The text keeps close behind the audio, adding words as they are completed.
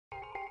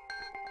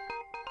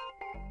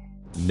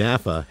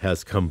NAFA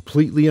has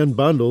completely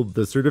unbundled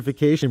the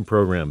certification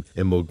program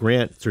and will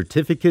grant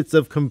certificates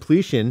of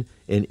completion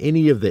in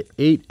any of the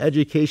 8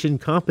 education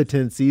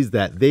competencies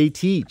that they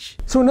teach.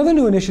 So another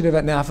new initiative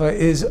at NAFA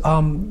is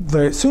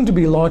the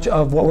soon-to-be launch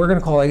of what we're going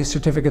to call a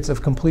Certificates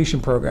of Completion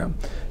program.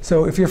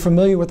 So if you're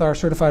familiar with our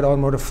Certified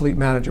Automotive Fleet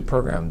Manager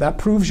program, that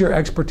proves your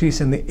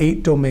expertise in the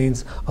 8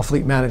 domains of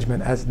fleet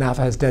management as NAFA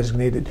has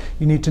designated.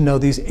 You need to know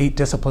these 8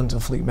 disciplines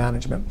of fleet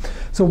management.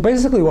 So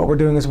basically what we're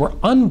doing is we're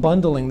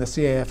unbundling the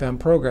CAFM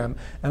program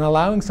and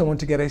allowing someone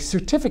to get a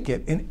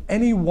certificate in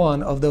any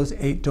one of those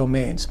 8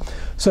 domains.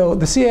 So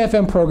the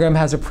CAFM program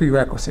has a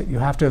prerequisite. You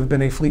have to have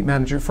been a fleet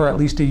manager for at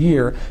least a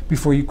year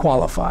before you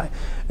qualify.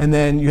 And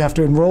then you have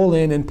to enroll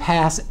in and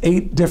pass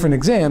 8 different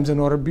exams in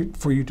order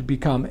for you to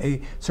become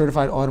a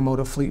certified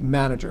automotive fleet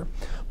manager.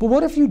 But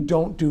what if you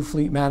don't do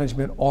fleet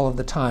management all of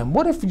the time?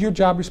 What if your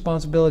job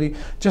responsibility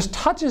just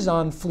touches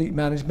on fleet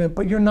management,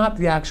 but you're not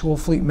the actual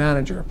fleet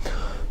manager?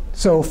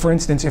 So for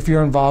instance, if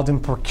you're involved in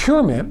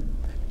procurement,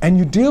 and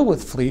you deal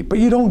with fleet, but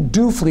you don't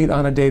do fleet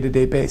on a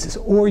day-to-day basis,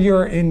 or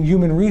you're in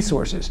human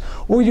resources,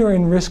 or you're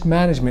in risk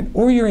management,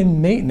 or you're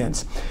in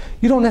maintenance.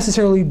 You don't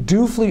necessarily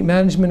do fleet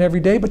management every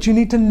day, but you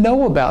need to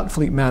know about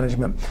fleet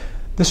management.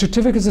 The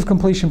Certificates of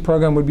Completion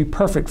program would be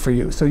perfect for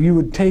you. So you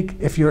would take,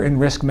 if you're in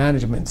risk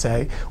management,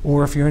 say,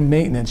 or if you're in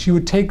maintenance, you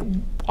would take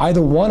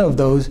either one of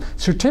those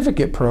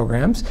certificate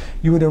programs.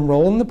 You would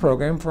enroll in the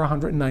program for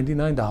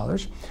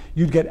 $199.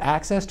 You'd get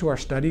access to our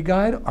study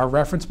guide, our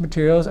reference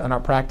materials, and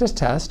our practice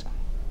test.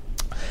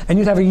 And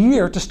you'd have a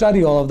year to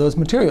study all of those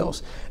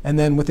materials. And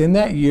then within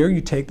that year,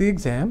 you take the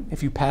exam.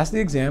 If you pass the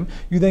exam,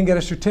 you then get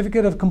a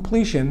certificate of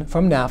completion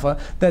from NAFA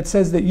that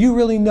says that you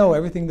really know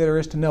everything there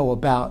is to know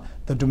about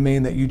the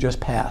domain that you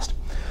just passed.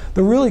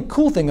 The really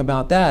cool thing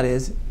about that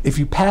is if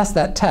you pass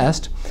that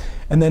test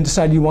and then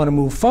decide you want to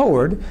move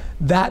forward,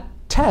 that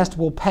test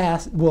will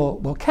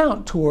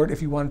count toward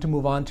if you wanted to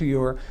move on to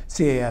your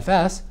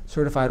CAFS,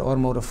 Certified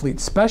Automotive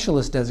Fleet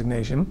Specialist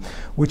designation,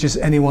 which is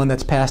anyone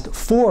that's passed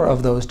 4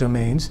 of those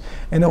domains,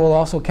 and it will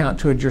also count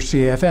toward your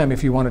CAFM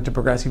if you wanted to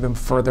progress even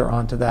further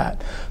onto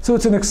that. So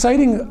it's an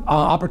exciting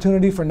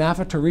opportunity for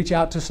NAFA to reach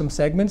out to some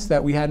segments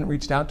that we hadn't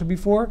reached out to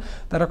before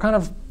that are kind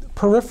of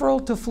peripheral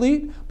to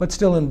fleet, but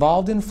still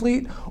involved in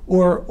fleet,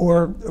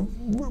 or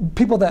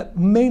people that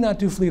may not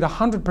do fleet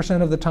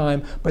 100% of the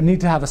time, but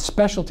need to have a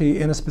specialty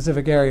in a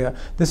specific area.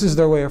 This is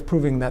their way of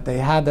proving that they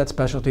have that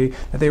specialty,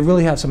 that they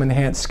really have some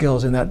enhanced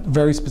skills in that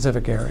very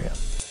specific area.